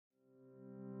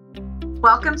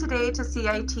Welcome today to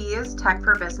CIT's Tech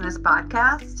for Business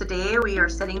podcast. Today we are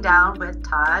sitting down with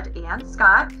Todd and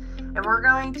Scott, and we're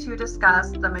going to discuss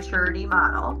the maturity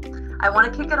model. I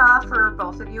want to kick it off for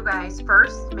both of you guys.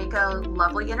 First, make a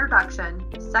lovely introduction.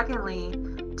 Secondly,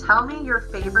 tell me your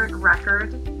favorite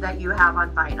record that you have on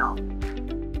vinyl.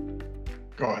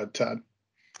 Go ahead, Todd.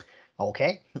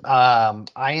 Okay. I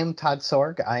am Todd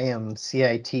Sorg. I am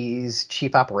CIT's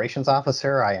Chief Operations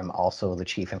Officer. I am also the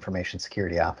Chief Information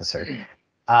Security Officer.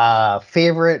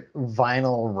 Favorite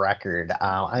vinyl record.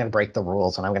 I'm going to break the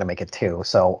rules and I'm going to make it two.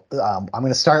 So I'm going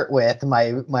to start with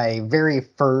my very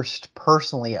first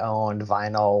personally owned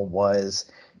vinyl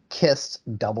was Kiss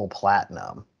Double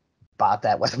Platinum. Bought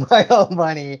that with my own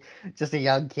money. Just a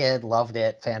young kid, loved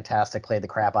it. Fantastic. Played the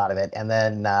crap out of it. And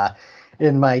then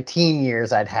in my teen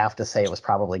years, I'd have to say it was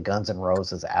probably Guns N'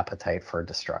 Roses' Appetite for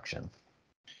Destruction.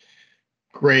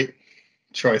 Great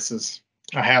choices.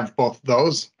 I have both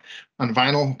those on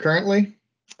vinyl currently.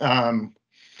 My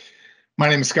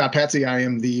name is Scott Patsy. I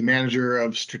am the manager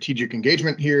of strategic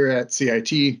engagement here at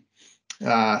CIT.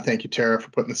 Thank you, Tara,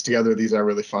 for putting this together. These are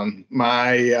really fun.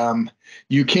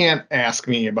 You can't ask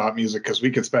me about music because we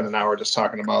could spend an hour just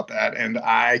talking about that, and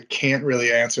I can't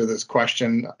really answer this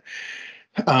question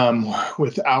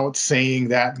without saying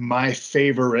that my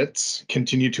favorites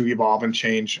continue to evolve and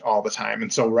change all the time.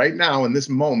 And so right now in this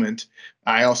moment,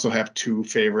 I also have two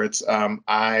favorites.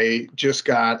 I just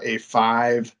got a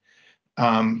 5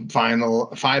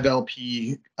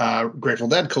 LP Grateful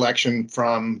Dead collection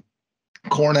from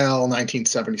Cornell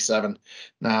 1977.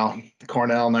 Now,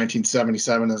 Cornell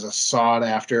 1977 is a sought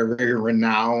after, very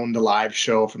renowned live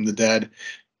show from the Dead.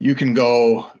 You can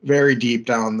go very deep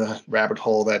down the rabbit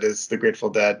hole that is the Grateful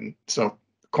Dead. And so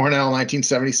Cornell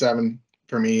 1977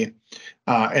 for me.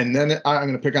 And then I'm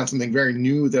going to pick on something very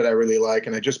new that I really like,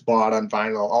 and I just bought on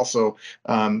vinyl. Also,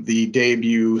 the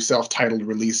debut self-titled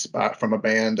release from a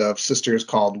band of sisters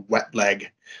called Wet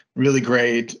Leg. Really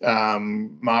great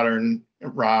modern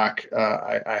rock.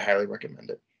 I highly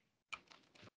recommend it.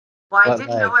 Well, I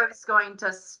didn't know I was going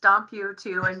to stump you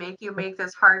two and make you make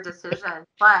this hard decision,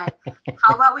 but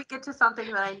how about we get to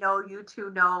something that I know you two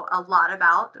know a lot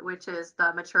about, which is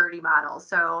the maturity model.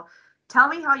 So tell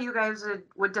me how you guys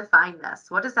would define this.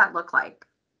 What does that look like?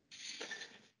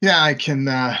 Yeah, I can.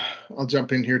 I'll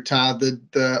jump in here, Todd.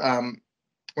 When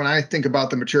I think about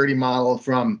the maturity model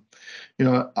from,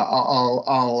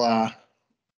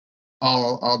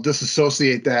 I'll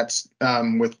disassociate that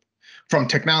from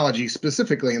technology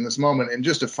specifically in this moment and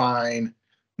just define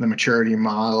the maturity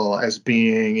model as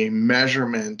being a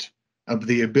measurement of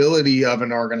the ability of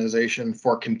an organization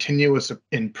for continuous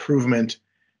improvement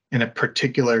in a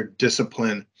particular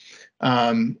discipline.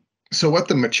 So what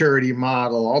the maturity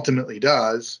model ultimately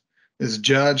does is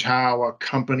judge how a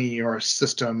company or a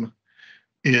system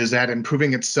is at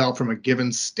improving itself from a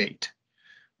given state,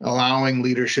 allowing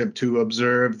leadership to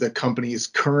observe the company's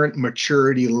current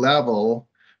maturity level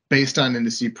based on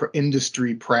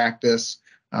industry practice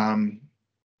of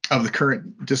the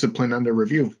current discipline under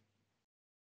review.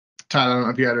 Todd, I don't know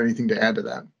if you had anything to add to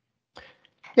that.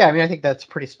 Yeah, I mean, I think that's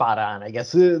pretty spot on. I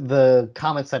guess the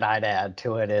comments that I'd add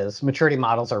to it is maturity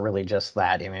models are really just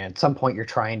that. I mean, at some point you're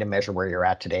trying to measure where you're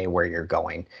at today, where you're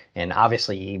going. And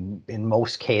obviously, in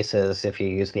most cases, if you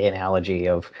use the analogy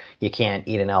of you can't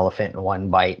eat an elephant in one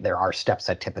bite, there are steps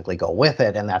that typically go with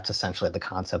it. And that's essentially the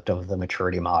concept of the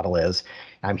maturity model is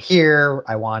I'm here,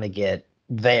 I want to get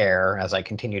there as I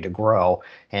continue to grow.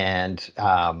 And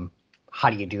how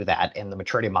do you do that? And the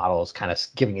maturity model is kind of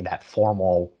giving you that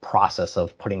formal process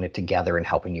of putting it together and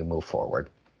helping you move forward.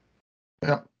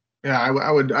 Yeah. I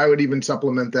would even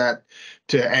supplement that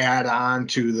to add on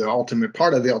to the ultimate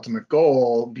part of the ultimate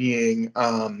goal being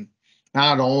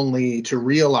not only to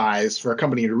realize, for a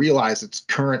company to realize its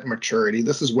current maturity,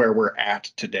 this is where we're at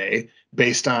today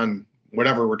based on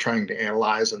whatever we're trying to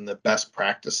analyze and the best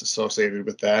practice associated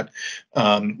with that,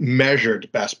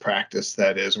 measured best practice,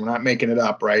 that is. We're not making it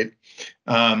up, right?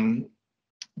 And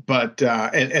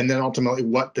then ultimately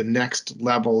what the next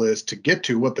level is to get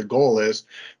to, what the goal is.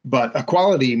 But a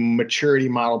quality maturity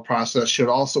model process should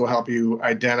also help you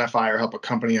identify or help a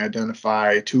company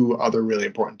identify two other really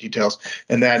important details.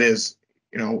 And that is,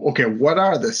 okay, what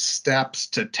are the steps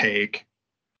to take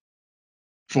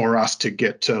for us to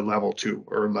get to level 2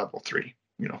 or level 3,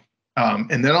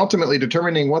 and then ultimately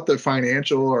determining what the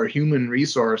financial or human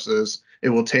resources it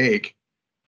will take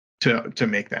to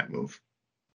make that move.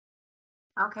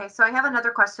 Okay, so I have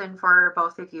another question for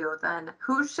both of you then.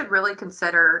 Who should really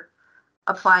consider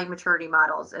applying maturity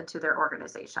models into their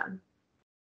organization?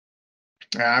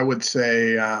 I would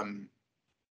say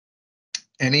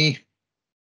any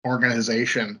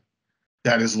organization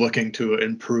that is looking to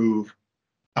improve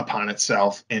upon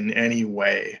itself in any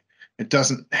way. It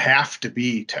doesn't have to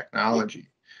be technology,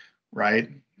 right?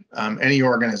 Any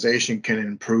organization can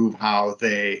improve how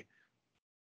they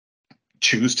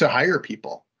choose to hire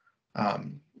people,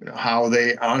 how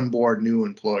they onboard new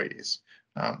employees,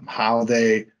 how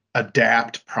they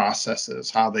adapt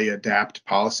processes, how they adapt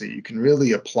policy. You can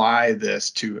really apply this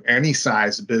to any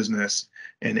size business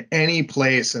in any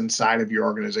place inside of your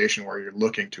organization where you're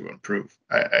looking to improve.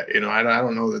 I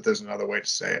don't know that there's another way to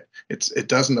say it. It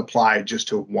doesn't apply just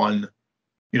to one.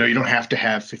 You don't have to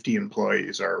have 50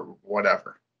 employees or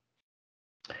whatever.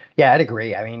 Yeah, I'd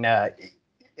agree. I mean,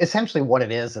 essentially what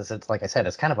it is it's like I said,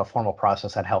 it's kind of a formal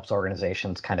process that helps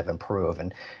organizations kind of improve.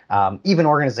 And even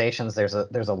organizations, there's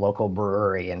a local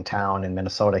brewery in town in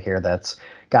Minnesota here that's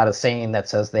got a saying that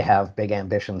says they have big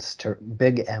ambitious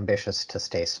to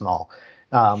stay small.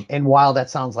 And while that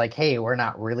sounds like, hey, we're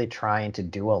not really trying to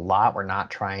do a lot, we're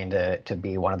not trying to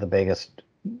be one of the biggest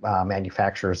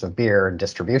manufacturers of beer and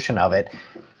distribution of it,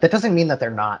 that doesn't mean that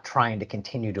they're not trying to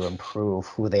continue to improve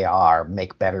who they are,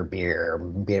 make better beer,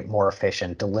 be more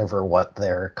efficient, deliver what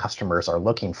their customers are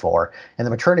looking for. And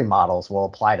the maturity models will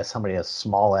apply to somebody as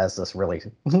small as this really,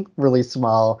 really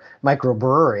small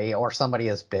microbrewery, or somebody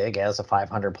as big as a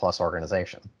 500 plus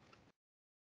organization.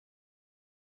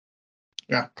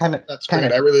 Yeah, that's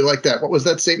great. I really like that. What was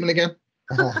that statement again?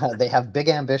 They have big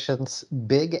ambitions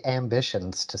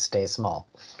to stay small.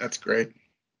 That's great.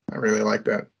 I really like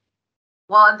that.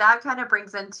 Well, and that kind of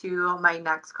brings into my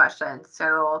next question.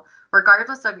 So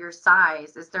regardless of your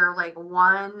size, is there like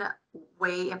one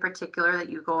way in particular that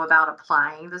you go about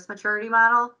applying this maturity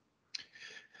model?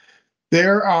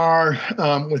 There are,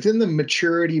 within the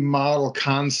maturity model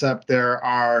concept, there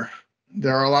are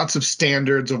lots of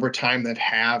standards over time that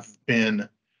have been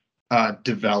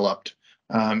developed.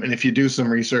 And if you do some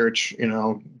research,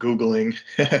 Googling,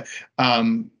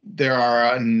 there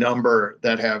are a number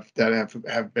that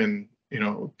have been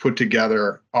put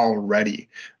together already,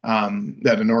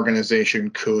 that an organization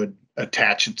could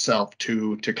attach itself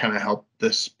to kind of help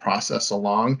this process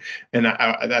along. And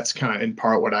that's kind of in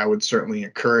part what I would certainly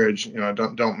encourage.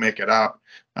 Don't make it up.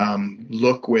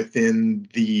 Look within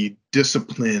the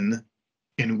discipline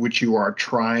in which you are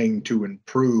trying to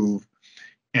improve,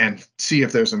 and see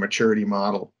if there's a maturity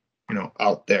model,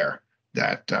 out there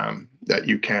that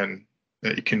you can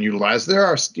utilize. There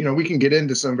are, we can get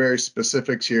into some very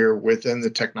specifics here within the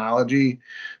technology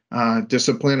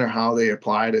discipline or how they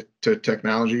apply to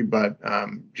technology, but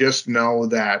just know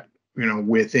that,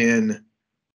 within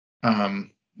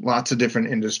lots of different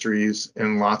industries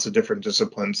and lots of different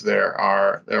disciplines, there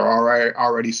are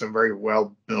already some very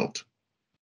well built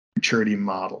maturity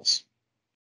models.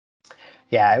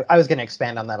 Yeah, I was going to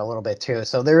expand on that a little bit too.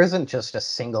 So there isn't just a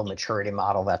single maturity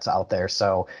model that's out there.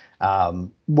 So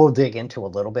we'll dig into a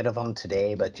little bit of them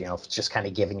today, but just kind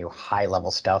of giving you high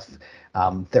level stuff.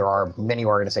 There are many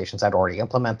organizations that already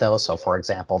implement those. So for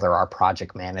example, there are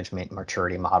project management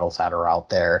maturity models that are out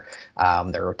there.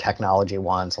 There are technology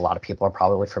ones. A lot of people are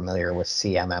probably familiar with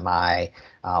CMMI.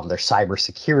 There's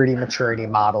cybersecurity maturity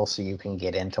models, so you can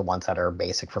get into ones that are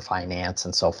basic for finance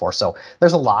and so forth. So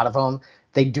there's a lot of them.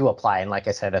 They do apply. And like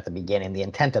I said at the beginning, the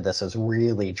intent of this is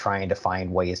really trying to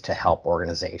find ways to help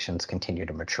organizations continue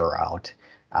to mature out.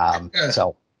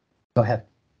 So go ahead.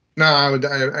 No, I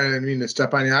didn't mean to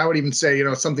step on you. I would even say,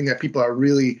 something that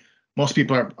most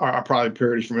people are probably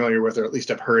pretty familiar with, or at least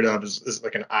have heard of, is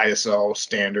like an ISO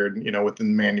standard,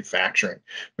 within manufacturing.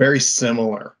 Very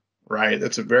similar, right?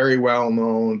 That's a very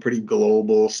well-known, pretty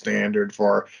global standard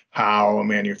for how a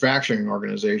manufacturing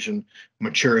organization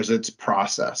matures its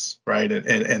process, right?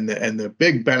 And the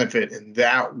big benefit in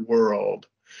that world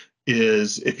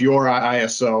is if you're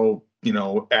ISO,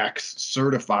 X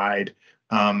certified,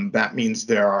 that means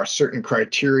there are certain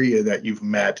criteria that you've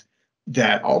met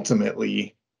that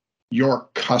ultimately your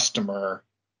customer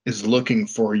is looking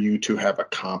for you to have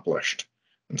accomplished.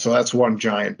 And so that's one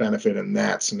giant benefit in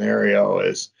that scenario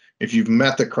is if you've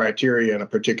met the criteria in a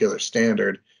particular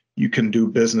standard, you can do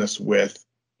business with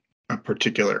a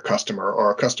particular customer,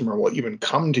 or a customer will even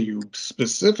come to you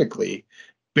specifically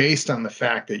based on the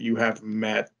fact that you have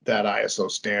met that ISO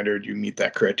standard, you meet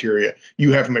that criteria,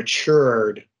 you have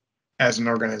matured as an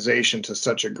organization to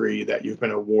such a degree that you've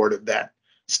been awarded that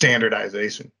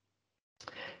standardization.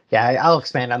 Yeah, I'll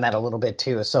expand on that a little bit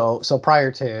too. So prior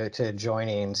to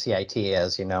joining CIT,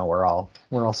 as you know, we're all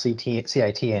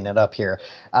CIT-ing it up here.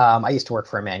 I used to work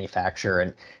for a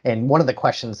manufacturer, and one of the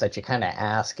questions that you kind of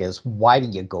ask is, why do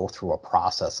you go through a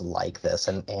process like this?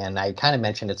 And I kind of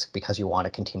mentioned it's because you want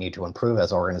to continue to improve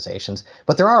as organizations,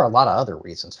 but there are a lot of other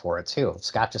reasons for it too.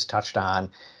 Scott just touched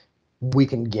on we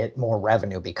can get more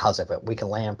revenue because of it. We can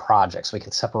land projects. We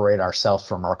can separate ourselves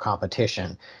from our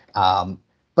competition.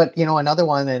 But another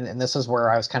one, and this is where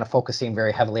I was kind of focusing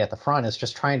very heavily at the front, is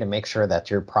just trying to make sure that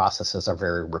your processes are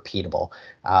very repeatable.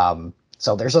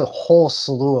 So there's a whole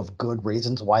slew of good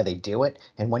reasons why they do it.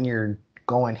 And when you're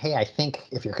going, hey, I think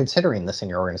if you're considering this in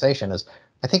your organization, is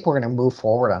I think we're going to move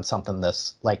forward on something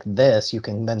like this, you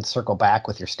can then circle back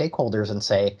with your stakeholders and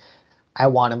say, I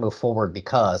want to move forward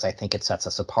because I think it sets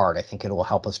us apart. I think it will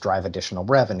help us drive additional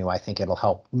revenue. I think it'll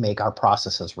help make our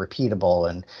processes repeatable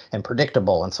and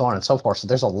predictable and so on and so forth. So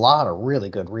there's a lot of really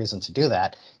good reasons to do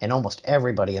that. And almost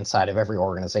everybody inside of every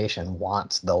organization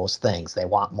wants those things. They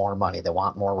want more money. They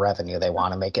want more revenue. They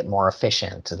want to make it more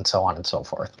efficient and so on and so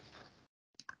forth.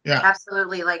 Yeah,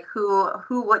 Absolutely. Like who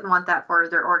wouldn't want that for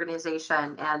their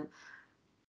organization? And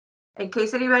in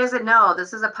case anybody doesn't know,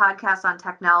 this is a podcast on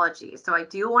technology. So I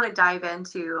do want to dive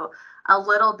into a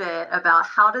little bit about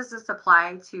how does this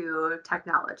apply to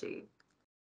technology?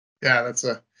 yeah,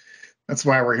 that's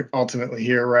why we're ultimately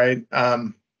here, right?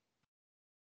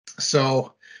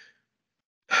 So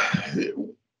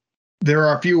there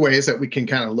are a few ways that we can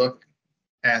kind of look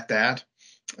at that.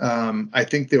 I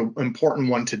think the important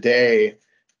one today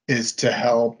is to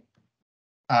help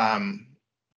the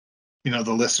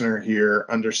listener here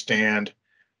understand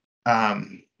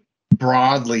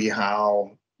broadly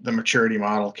how the maturity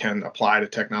model can apply to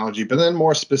technology, but then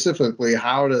more specifically,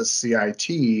 how does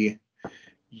CIT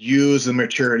use the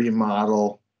maturity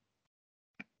model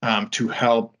to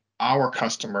help our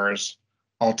customers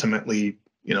ultimately,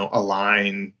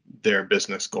 align their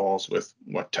business goals with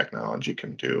what technology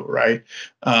can do, right?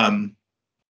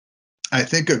 I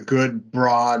think a good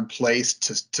broad place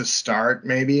to start,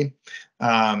 maybe,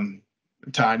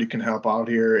 Todd, you can help out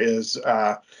here, is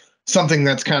something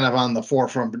that's kind of on the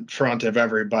forefront of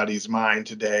everybody's mind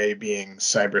today, being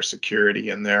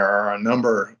cybersecurity. And there are a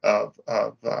number of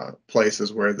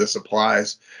places where this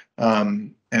applies.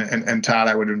 And Todd,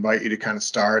 I would invite you to kind of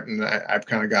start, and I've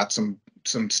kind of got some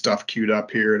stuff queued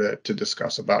up here to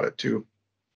discuss about it too.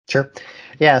 Sure.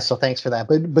 Yeah, so thanks for that.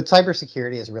 But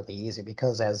cybersecurity is really easy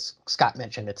because, as Scott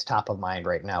mentioned, it's top of mind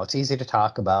right now. It's easy to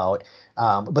talk about.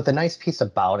 But the nice piece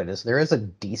about it is there is a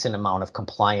decent amount of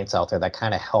compliance out there that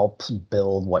kind of helps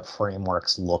build what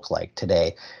frameworks look like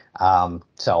today.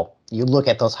 So you look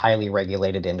at those highly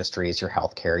regulated industries, your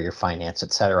healthcare, your finance,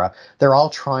 et cetera, they're all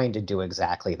trying to do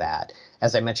exactly that.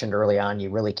 As I mentioned early on, you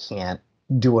really can't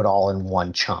do it all in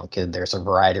one chunk. And there's a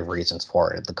variety of reasons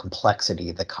for it: the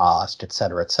complexity, the cost, et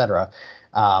cetera, et cetera.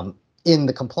 In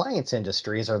the compliance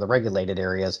industries or the regulated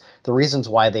areas, the reasons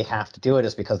why they have to do it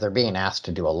is because they're being asked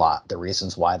to do a lot. The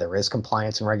reasons why there is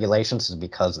compliance and regulations is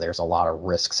because there's a lot of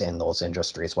risks in those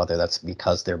industries, whether that's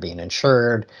because they're being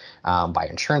insured by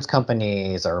insurance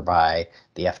companies or by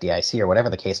the FDIC or whatever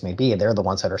the case may be. They're the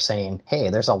ones that are saying, hey,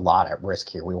 there's a lot at risk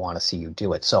here. We want to see you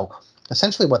do it. So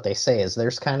essentially what they say is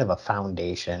there's kind of a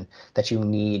foundation that you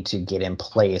need to get in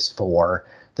place for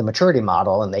the maturity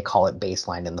model, and they call it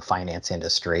baseline in the finance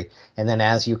industry. And then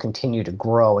as you continue to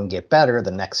grow and get better, the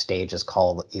next stage is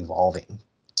called evolving.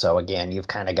 So again, you've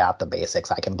kind of got the basics.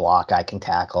 I can block, I can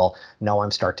tackle. No,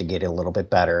 I'm starting to get a little bit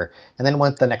better. And then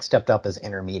once the next step up is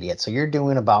intermediate. So you're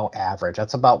doing about average.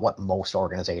 That's about what most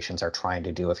organizations are trying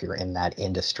to do if you're in that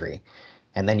industry.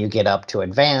 And then you get up to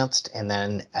advanced, and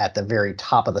then at the very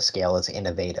top of the scale is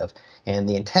innovative. And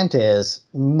the intent is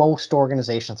most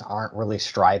organizations aren't really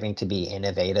striving to be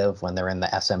innovative when they're in the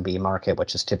SMB market,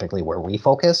 which is typically where we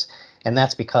focus. And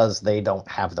that's because they don't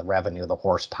have the revenue, the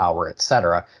horsepower, et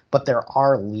cetera. But there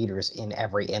are leaders in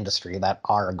every industry that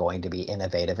are going to be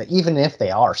innovative. Even if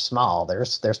they are small,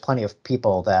 there's plenty of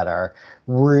people that are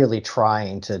really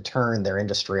trying to turn their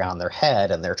industry on their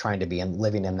head, and they're trying to be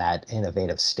living in that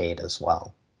innovative state as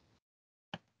well.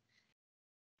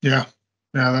 Yeah,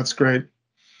 that's great.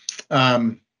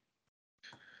 I've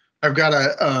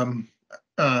got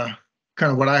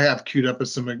kind of what I have queued up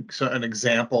as an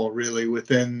example really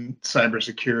within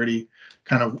cybersecurity,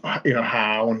 kind of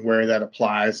how and where that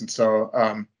applies. And so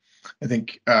I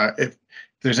think if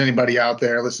there's anybody out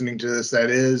there listening to this that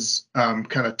is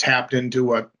kind of tapped into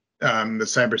what the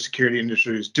cybersecurity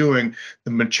industry is doing,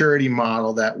 the maturity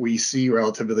model that we see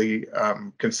relatively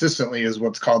consistently is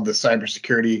what's called the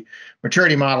Cybersecurity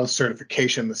Maturity Model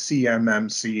Certification, the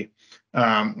CMMC,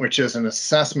 which is an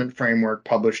assessment framework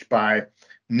published by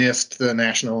NIST, the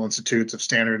National Institutes of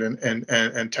Standard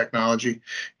and Technology.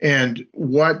 And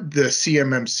what the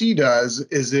CMMC does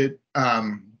is it's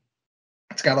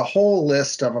got a whole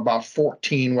list of about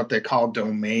 14 what they call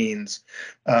domains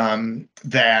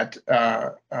that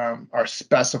are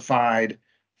specified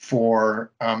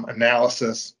for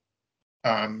analysis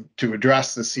to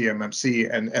address the CMMC,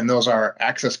 and those are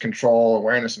access control,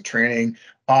 awareness and training,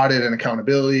 audit and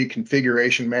accountability,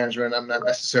 configuration management. I'm not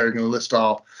necessarily going to list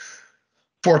all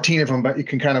 14 of them, but you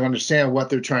can kind of understand what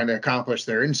they're trying to accomplish.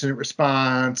 Their incident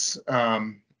response,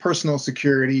 personal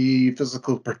security,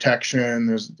 physical protection.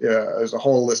 There's a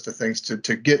whole list of things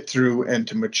to get through and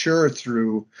to mature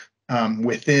through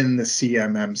within the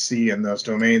CMMC and those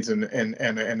domains. And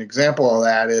an example of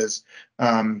that is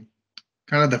kind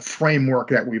of the framework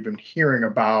that we've been hearing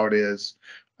about is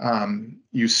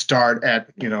you start at,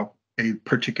 a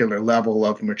particular level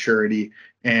of maturity,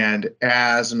 and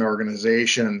as an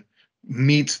organization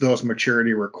meets those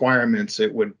maturity requirements,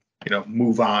 it would,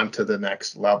 move on to the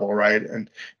next level, right? And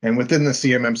within the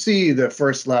CMMC, the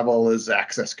first level is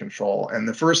access control, and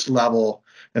the first level,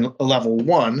 and level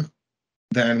 1,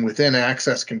 then within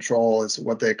access control is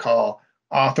what they call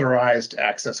authorized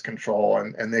access control,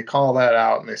 and they call that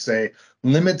out and they say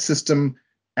limit system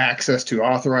access to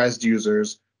authorized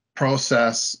users,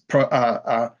 processes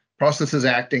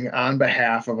acting on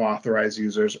behalf of authorized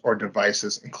users or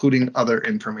devices, including other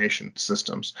information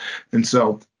systems. And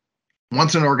so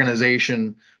once an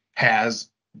organization has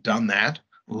done that,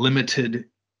 limited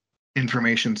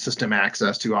information system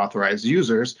access to authorized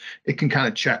users, it can kind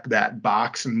of check that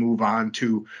box and move on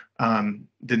to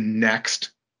the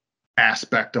next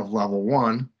aspect of level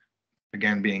 1,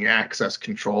 again being access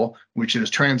control, which is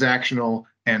transactional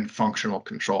and functional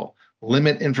control.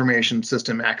 Limit information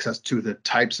system access to the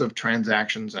types of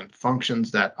transactions and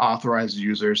functions that authorized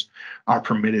users are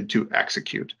permitted to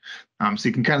execute. So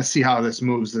you can kind of see how this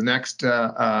moves. The next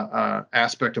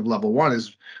aspect of level 1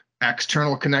 is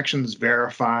external connections,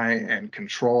 verify and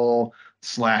control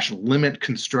 / limit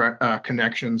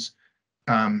connections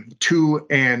to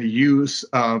and use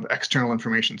of external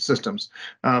information systems.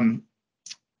 And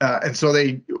so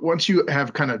once you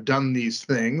have kind of done these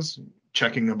things,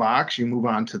 checking the box, you move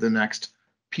on to the next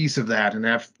piece of that. And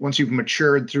once you've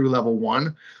matured through level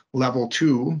 1, level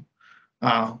 2,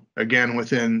 again,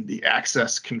 within the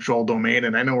access control domain,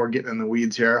 and I know we're getting in the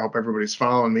weeds here, I hope everybody's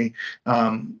following me.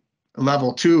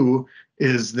 Level 2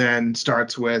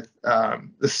 starts with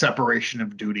the separation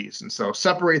of duties. And so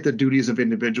separate the duties of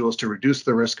individuals to reduce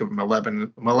the risk of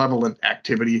malevolent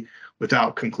activity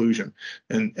without conclusion.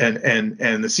 And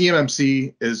the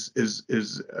CMMC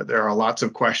is there are lots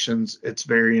of questions. It's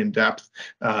very in depth.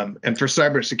 And for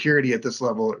cybersecurity at this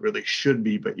level, it really should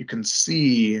be, but you can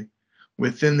see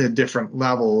within the different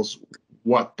levels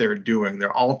what they're doing.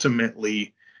 They're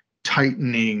ultimately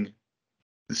tightening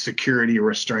the security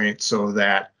restraints so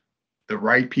that the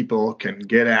right people can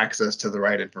get access to the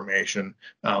right information,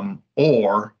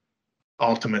 or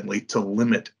ultimately to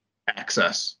limit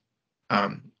access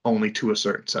only to a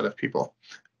certain set of people,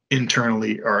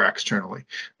 internally or externally.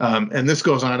 And this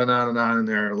goes on and on and on, and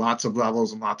there are lots of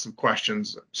levels and lots of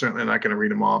questions. Certainly not going to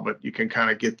read them all, but you can kind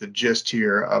of get the gist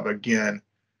here of, again,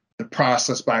 the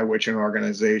process by which an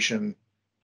organization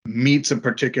meets a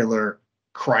particular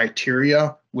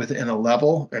criteria within a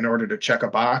level in order to check a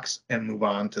box and move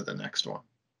on to the next one.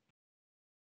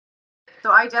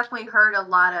 So I definitely heard a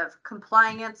lot of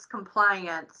compliance,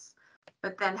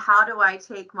 but then how do I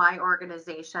take my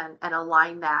organization and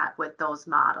align that with those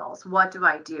models? What do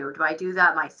I do? Do I do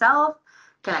that myself?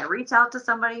 Can I reach out to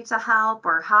somebody to help,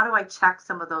 or how do I check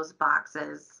some of those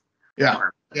boxes? Yeah.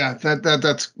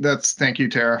 That's thank you,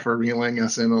 Tara, for reeling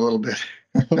us in a little bit.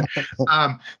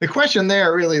 The question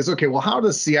there really is, okay, well, how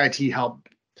does CIT help,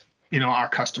 our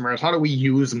customers? How do we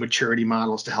use maturity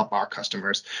models to help our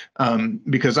customers?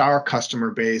 Because our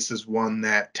customer base is one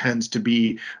that tends to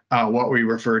be what we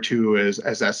refer to as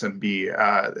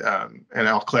SMB. And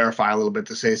I'll clarify a little bit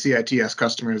to say CIT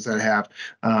customers that have,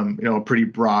 a pretty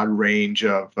broad range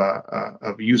of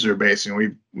user base.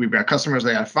 We've got customers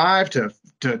that have 5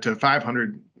 to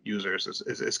 500 users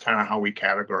is kind of how we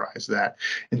categorize that.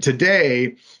 And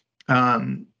today,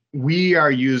 we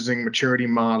are using maturity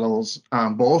models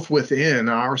both within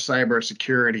our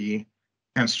cybersecurity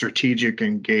and strategic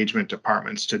engagement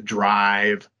departments to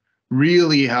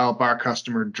really help our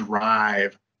customer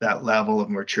drive that level of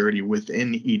maturity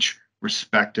within each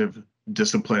respective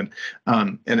discipline.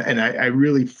 I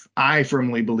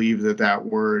firmly believe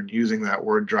that using that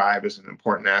word drive is an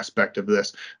important aspect of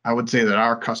this. I would say that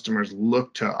our customers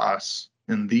look to us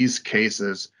in these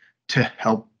cases to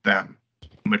help them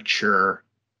mature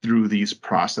through these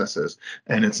processes.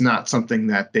 And it's not something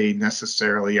that they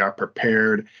necessarily are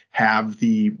prepared, have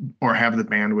the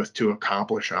bandwidth to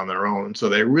accomplish on their own. So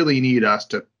they really need us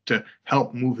to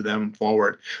help move them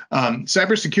forward.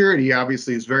 Cybersecurity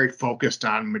obviously is very focused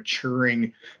on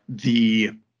maturing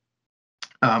the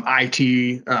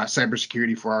IT,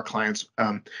 cybersecurity for our clients.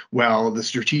 Well, the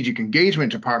strategic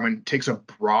engagement department takes a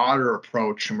broader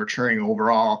approach to maturing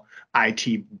overall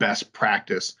IT best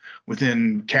practice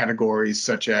within categories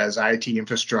such as IT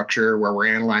infrastructure, where we're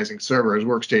analyzing servers,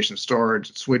 workstation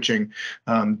storage, switching,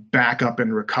 backup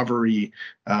and recovery,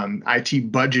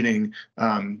 IT budgeting,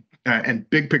 and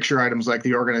big picture items like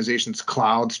the organization's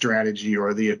cloud strategy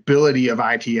or the ability of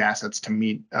IT assets to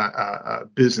meet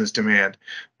business demand.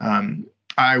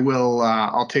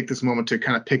 I'll take this moment to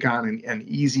kind of pick on an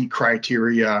easy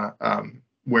criteria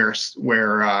where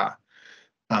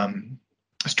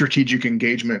strategic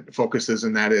engagement focuses,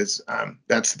 and that is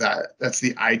that's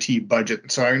the IT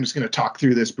budget. So I'm just going to talk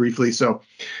through this briefly. So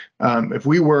if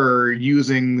we were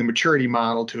using the maturity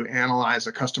model to analyze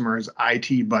a customer's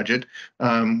IT budget,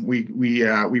 we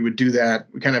would do that.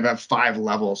 We kind of have 5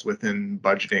 levels within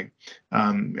budgeting,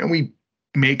 and we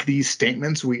make these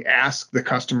statements. We ask the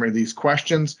customer these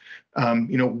questions.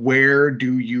 Where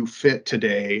do you fit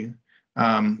today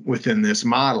within this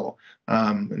model?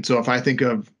 And so if I think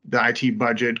of the IT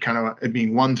budget kind of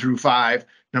being 1 through 5,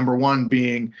 number 1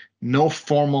 being no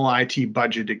formal IT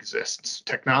budget exists.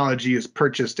 Technology is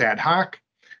purchased ad hoc.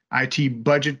 IT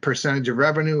budget percentage of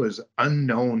revenue is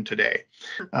unknown today.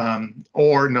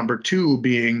 Or number 2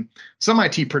 being some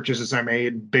IT purchases are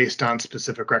made based on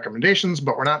specific recommendations,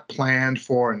 but were not planned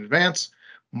for in advance.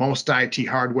 Most IT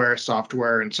hardware,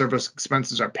 software, and service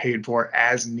expenses are paid for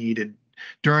as needed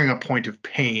during a point of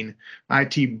pain.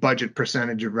 IT budget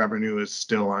percentage of revenue is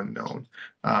still unknown.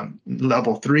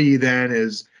 Level 3 then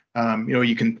is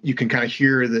you can kind of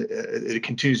hear that it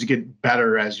continues to get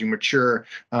better as you mature.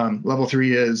 Level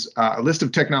 3 is a list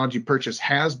of technology purchase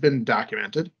has been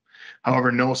documented.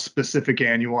 However, no specific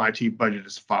annual IT budget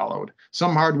is followed.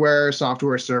 Some hardware,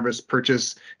 software, service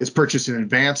purchase is purchased in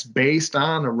advance based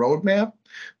on a roadmap.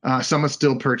 Some is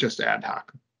still purchased ad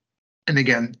hoc. And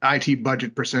again, IT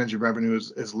budget percentage of revenue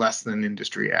is less than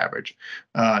industry average.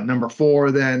 Number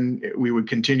 4, then we would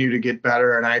continue to get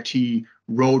better. An IT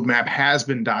roadmap has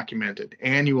been documented.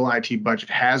 Annual IT budget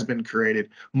has been created.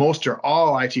 Most or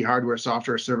all IT hardware,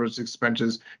 software, service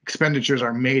expenditures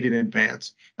are made in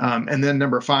advance. And then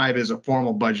number 5 is a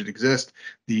formal budget exists.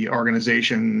 The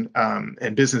organization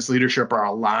and business leadership are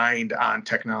aligned on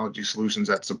technology solutions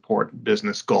that support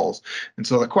business goals. And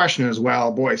so the question is,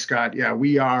 well, boy, Scott, yeah,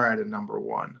 we are at a number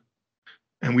 1.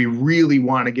 And we really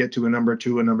want to get to a number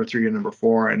 2, a number 3, a number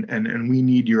 4, and we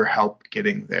need your help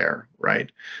getting there,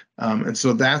 right? And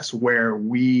so that's where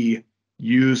we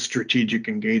use strategic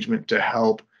engagement to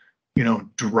help,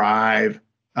 drive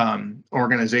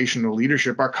organizational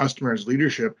leadership, our customers'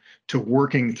 leadership, to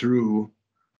working through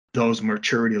those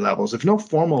maturity levels. If no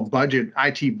formal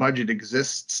IT budget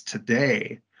exists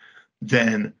today,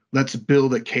 then let's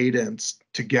build a cadence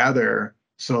together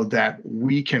so that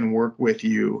we can work with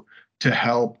you to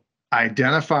help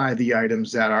identify the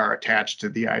items that are attached to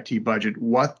the IT budget,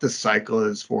 what the cycle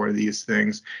is for these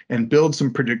things, and build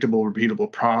some predictable,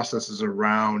 repeatable processes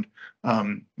around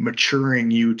maturing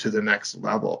you to the next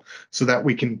level so that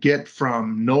we can get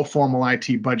from no formal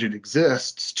IT budget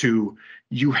exists to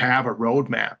you have a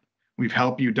roadmap. We've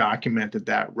helped you documented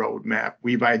that roadmap.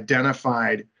 We've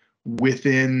identified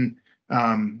within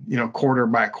quarter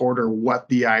by quarter what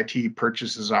the IT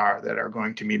purchases are that are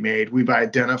going to be made. We've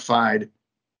identified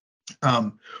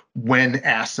when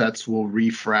assets will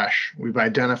refresh. We've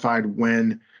identified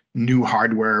when new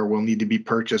hardware will need to be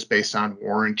purchased based on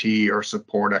warranty or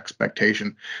support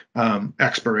expiration.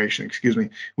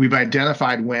 We've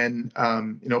identified when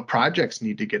projects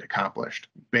need to get accomplished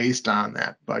based on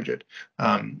that budget.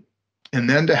 And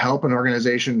then to help an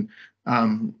organization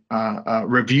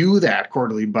review that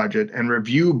quarterly budget and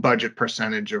review budget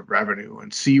percentage of revenue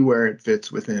and see where it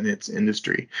fits within its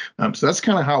industry. So that's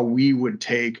kind of how we would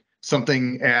take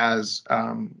something as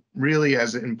really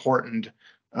as important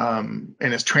and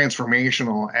as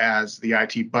transformational as the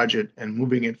IT budget and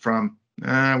moving it from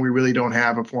we really don't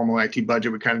have a formal IT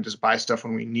budget. We kind of just buy stuff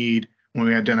when we need, when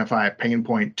we identify a pain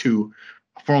point, to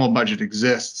a formal budget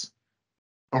exists.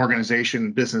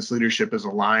 Organization, business leadership is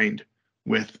aligned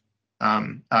with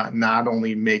not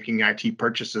only making IT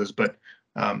purchases, but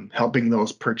helping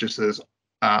those purchases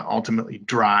ultimately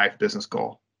drive business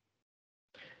goal.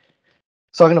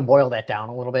 So I'm going to boil that down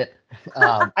a little bit.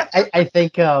 I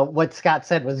think what Scott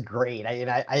said was great.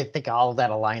 I think all of that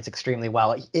aligns extremely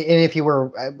well. And if you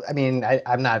were,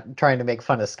 I'm not trying to make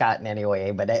fun of Scott in any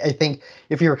way, but I think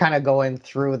if you were kind of going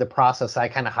through the process, I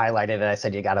kind of highlighted it. I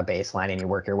said you got a baseline and you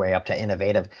work your way up to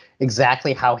innovative.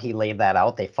 Exactly how he laid that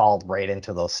out, they fall right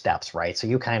into those steps, right? So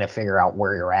you kind of figure out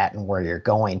where you're at and where you're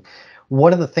going.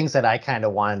 one of the things that I kind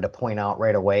of wanted to point out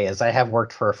right away is I have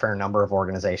worked for a fair number of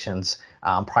organizations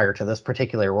prior to this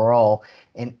particular role,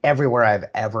 and everywhere I've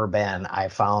ever been, I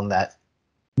found that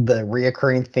the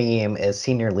reoccurring theme is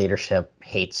senior leadership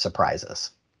hates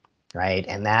surprises, right?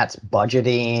 And that's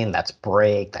budgeting, that's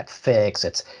break, that fix.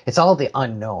 It's all the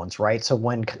unknowns, right? So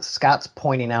when Scott's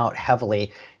pointing out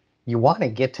heavily, you want to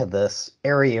get to this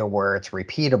area where it's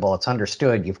repeatable, it's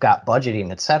understood, you've got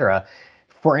budgeting, et cetera.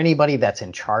 For anybody that's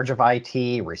in charge of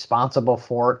IT, responsible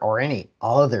for it, or any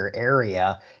other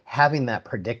area, having that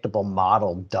predictable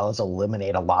model does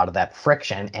eliminate a lot of that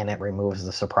friction, and it removes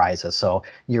the surprises. So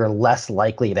you're less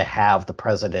likely to have the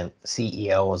president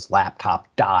CEO's laptop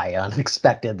die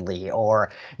unexpectedly,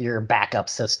 or your backup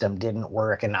system didn't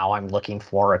work and now I'm looking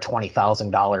for a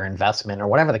 $20,000 investment, or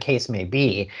whatever the case may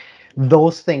be.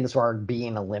 Those things are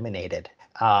being eliminated.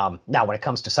 Now, when it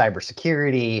comes to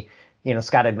cybersecurity,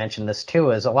 Scott had mentioned this too,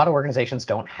 is a lot of organizations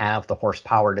don't have the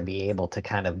horsepower to be able to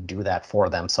kind of do that for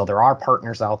them. So there are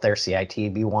partners out there,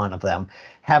 CIT be one of them,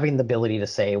 having the ability to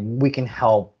say, we can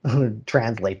help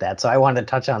translate that. So I wanted to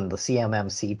touch on the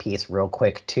CMMC piece real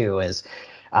quick too, is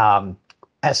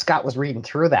as Scott was reading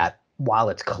through that, while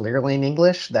it's clearly in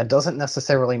English, that doesn't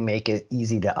necessarily make it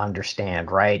easy to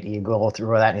understand, right? You go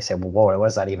through that and you say, well, what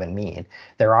does that even mean?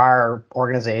 There are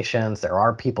organizations, there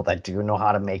are people that do know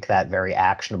how to make that very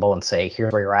actionable and say,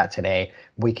 here's where you're at today.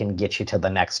 We can get you to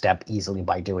the next step easily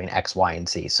by doing X, Y, and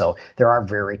Z. So there are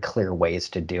very clear ways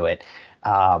to do it.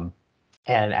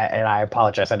 And I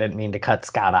apologize. I didn't mean to cut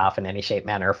Scott off in any shape,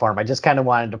 manner, or form. I just kind of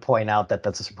wanted to point out that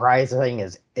the surprise thing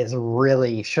is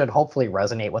really should hopefully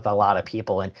resonate with a lot of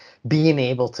people, and being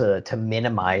able to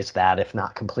minimize that, if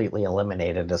not completely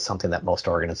eliminate it, is something that most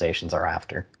organizations are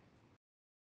after.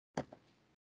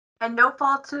 And no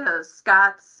fault to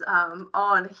Scott's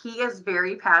own. He is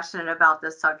very passionate about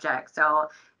this subject. So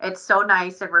it's so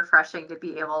nice and refreshing to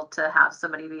be able to have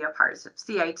somebody be a part of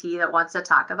CIT that wants to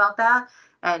talk about that.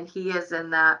 And he is in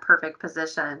that perfect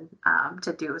position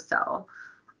to do so.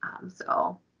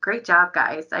 So great job,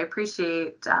 guys. I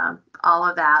appreciate all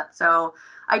of that. So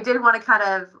I did want to kind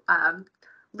of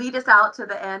lead us out to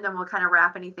the end, and we'll kind of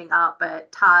wrap anything up.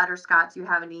 But Todd or Scott, do you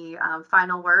have any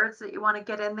final words that you want to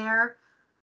get in there?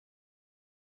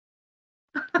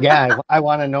 Yeah, I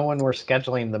want to know when we're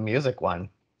scheduling the music one.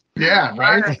 Yeah,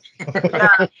 right.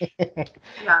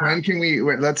 Yeah. When can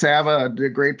let's have a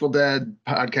Grateful Dead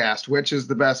podcast? Which is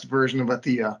the best version of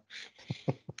Athea?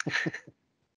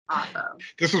 Awesome.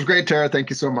 This was great, Tara. Thank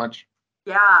you so much.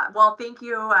 Yeah, well, thank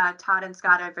you, Todd and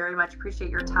Scott. I very much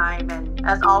appreciate your time. And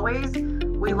as always,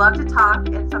 we love to talk,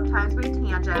 and sometimes we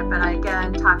tangent, but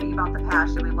again, talking about the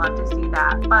passion, we love to see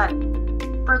that. But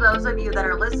for those of you that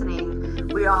are listening,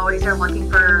 we always are looking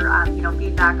for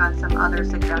feedback on some other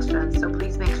suggestions. So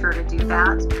please make sure to do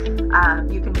that.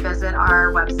 You can visit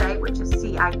our website, which is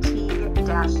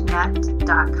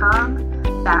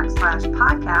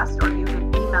cit-net.com/podcast, or you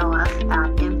can email us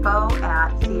at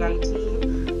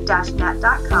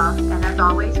info@cit-net.com. And as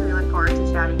always, we look forward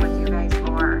to chatting with you guys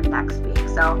more next week.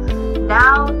 So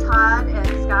now Todd and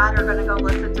Scott are going to go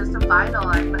listen to some vinyl,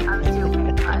 I'm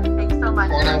assuming. But thanks so much.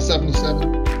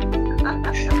 4977.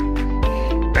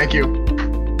 Thank you.